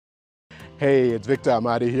Hey, it's Victor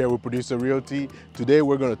Amadi here with Producer Realty. Today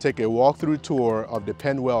we're going to take a walkthrough tour of the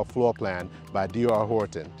Penwell Floor Plan by DR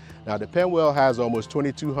Horton. Now the Penwell has almost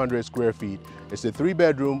 2,200 square feet. It's a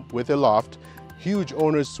 3-bedroom with a loft, huge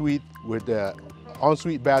owner's suite with an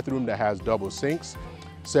ensuite bathroom that has double sinks,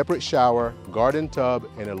 separate shower, garden tub,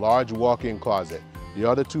 and a large walk-in closet. The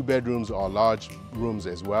other 2 bedrooms are large rooms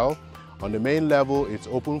as well. On the main level, it's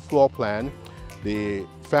open floor plan. The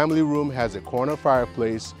family room has a corner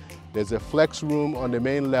fireplace. There's a flex room on the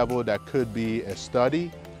main level that could be a study,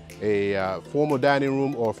 a formal dining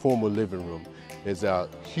room, or a formal living room. There's a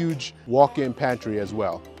huge walk-in pantry as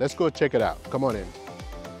well. Let's go check it out. Come on in.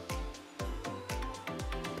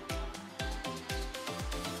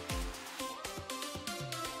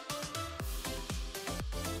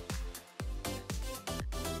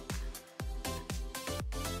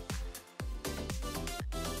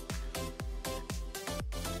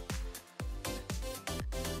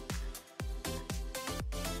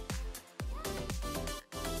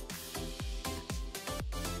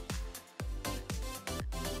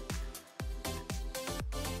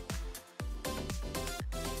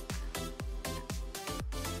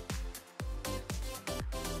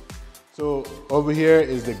 So over here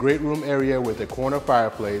is the great room area with a corner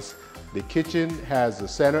fireplace. The kitchen has a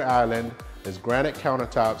center island. There's granite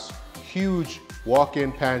countertops, huge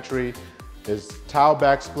walk-in pantry. There's tile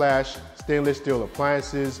backsplash, stainless steel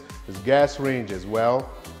appliances. There's gas range as well.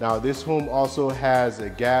 Now this home also has a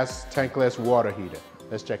gas tankless water heater.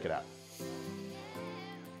 Let's check it out.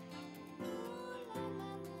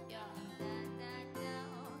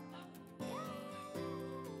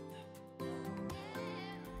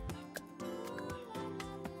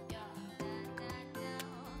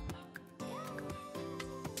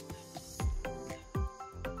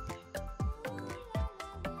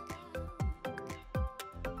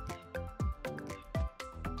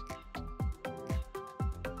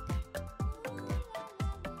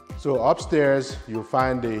 So upstairs, you'll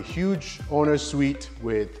find a huge owner's suite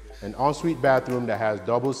with an ensuite bathroom that has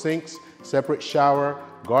double sinks, separate shower,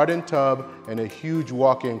 garden tub, and a huge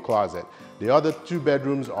walk-in closet. The other 2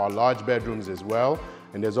 bedrooms are large bedrooms as well,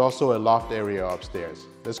 and there's also a loft area upstairs.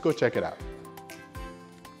 Let's go check it out.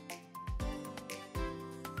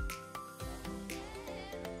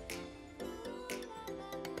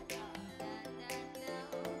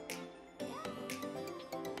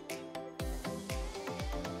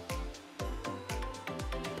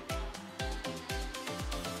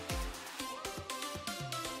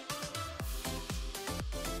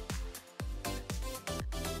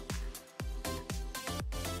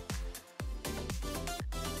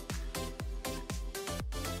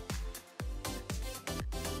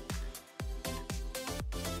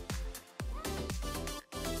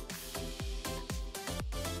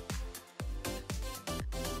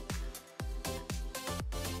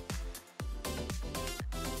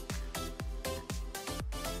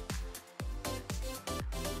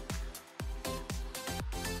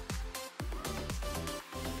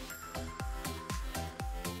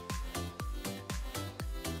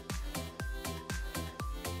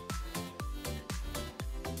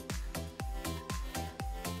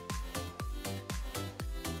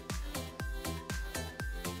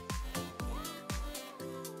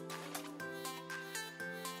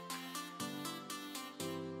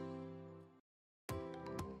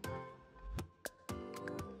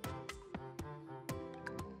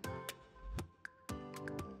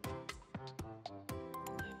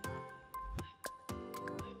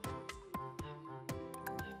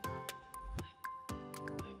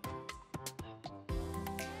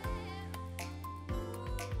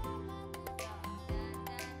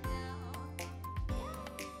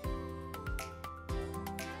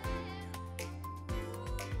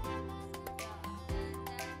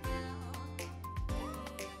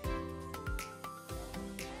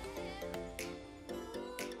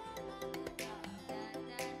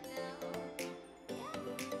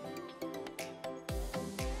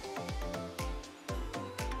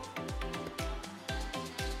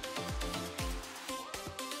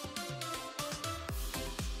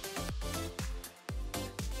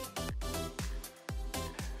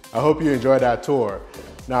 I hope you enjoyed that tour.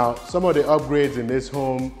 Now, some of the upgrades in this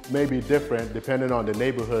home may be different depending on the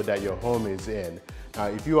neighborhood that your home is in. Now,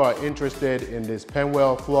 if you are interested in this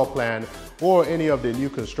Penwell Floor Plan or any of the new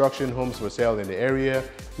construction homes for sale in the area,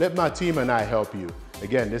 let my team and I help you.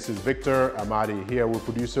 Again, this is Victor Amadi here with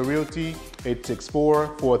Producer Realty,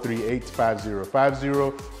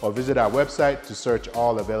 864-438-5050, or visit our website to search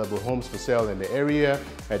all available homes for sale in the area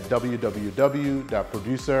at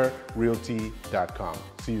www.producerrealty.com.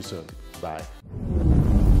 See you soon. Bye.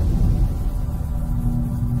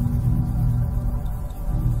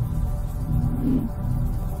 you.